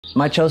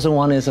My Chosen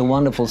One is a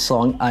wonderful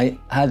song. I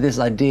had this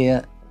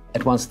idea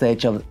at one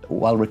stage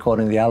while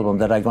recording the album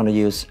that I'm going to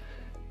use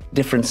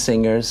different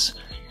singers.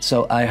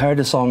 So I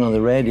heard a song on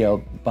the radio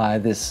by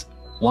this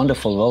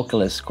wonderful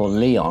vocalist called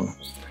LÉON.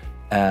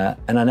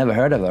 And I never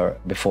heard of her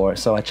before,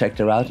 so I checked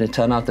her out, and it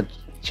turned out that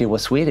she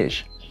was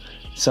Swedish.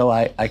 So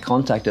I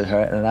contacted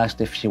her and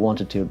asked if she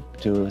wanted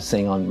to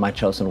sing on My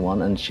Chosen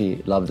One, and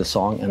she loved the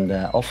song. And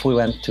off we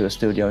went to a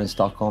studio in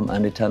Stockholm,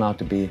 and it turned out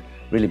to be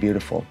really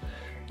beautiful.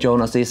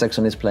 Jonas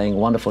Isaksson is playing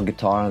wonderful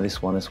guitar on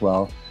this one as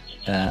well,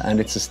 and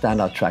it's a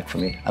standout track for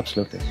me,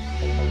 absolutely.